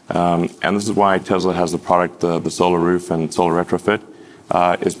 And this is why Tesla has the product, the solar roof and solar retrofit,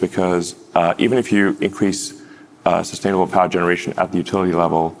 is because even if you increase sustainable power generation at the utility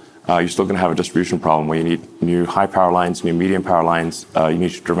level, you're still going to have a distribution problem where you need new high power lines, new medium power lines. You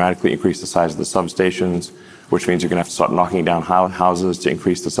need to dramatically increase the size of the substations, which means you're going to have to start knocking down houses to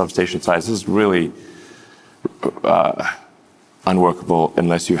increase the substation size. This is really unworkable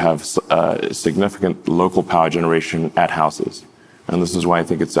unless you have significant local power generation at houses. And this is why I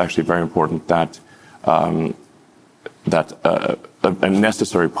think it's actually very important that a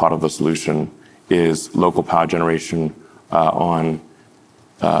necessary part of the solution is local power generation on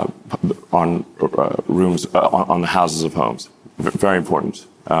rooms on the houses of homes. Very important.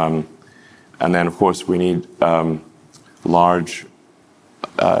 And then, of course, we need large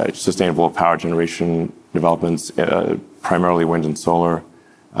sustainable power generation developments, primarily wind and solar.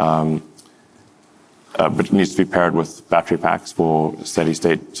 But it needs to be paired with battery packs for steady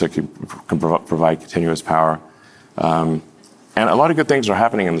state, so it can provide continuous power. And a lot of good things are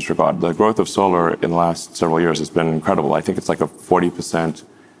happening in this regard. The growth of solar in the last several years has been incredible. I think it's like a 40%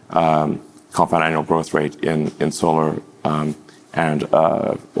 compound annual growth rate in solar, and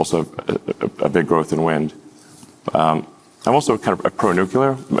also a big growth in wind. I'm also kind of a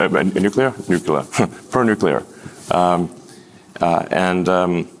pro-nuclear, pro-nuclear.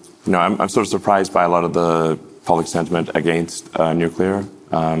 I'm sort of surprised by a lot of the public sentiment against nuclear.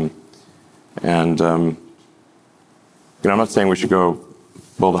 I'm not saying we should go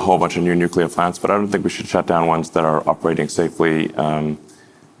build a whole bunch of new nuclear plants, but I don't think we should shut down ones that are operating safely.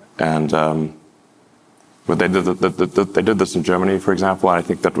 But they did this in Germany, for example, and I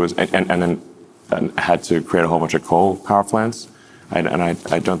think that was and had to create a whole bunch of coal power plants, and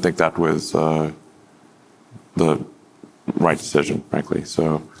I don't think that was the right decision, frankly.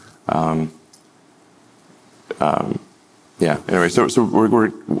 So. Anyway, so we're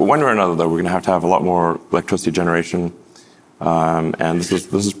one way or another, though, we're going to have a lot more electricity generation, and this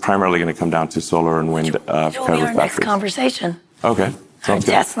is primarily going to come down to solar and wind paired with batteries. Next conversation. Okay, sounds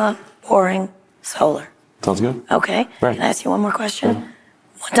good. Tesla, boring, solar. Sounds good. Okay. Right. Can I ask you one more question?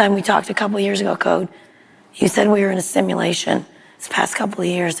 One time we talked a couple of years ago, Code. You said we were in a simulation. This past couple of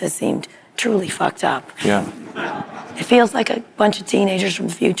years has seemed truly fucked up. Yeah. It feels like a bunch of teenagers from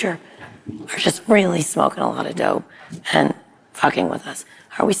the future are just really smoking a lot of dope and fucking with us.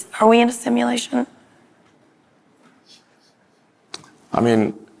 Are we in a simulation? I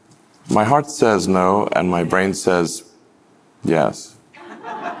mean, my heart says no, and my brain says yes.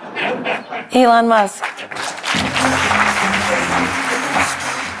 Elon Musk.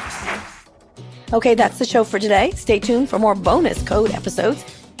 Okay, that's the show for today. Stay tuned for more bonus Code episodes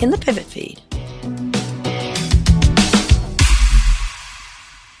in the Pivot feed.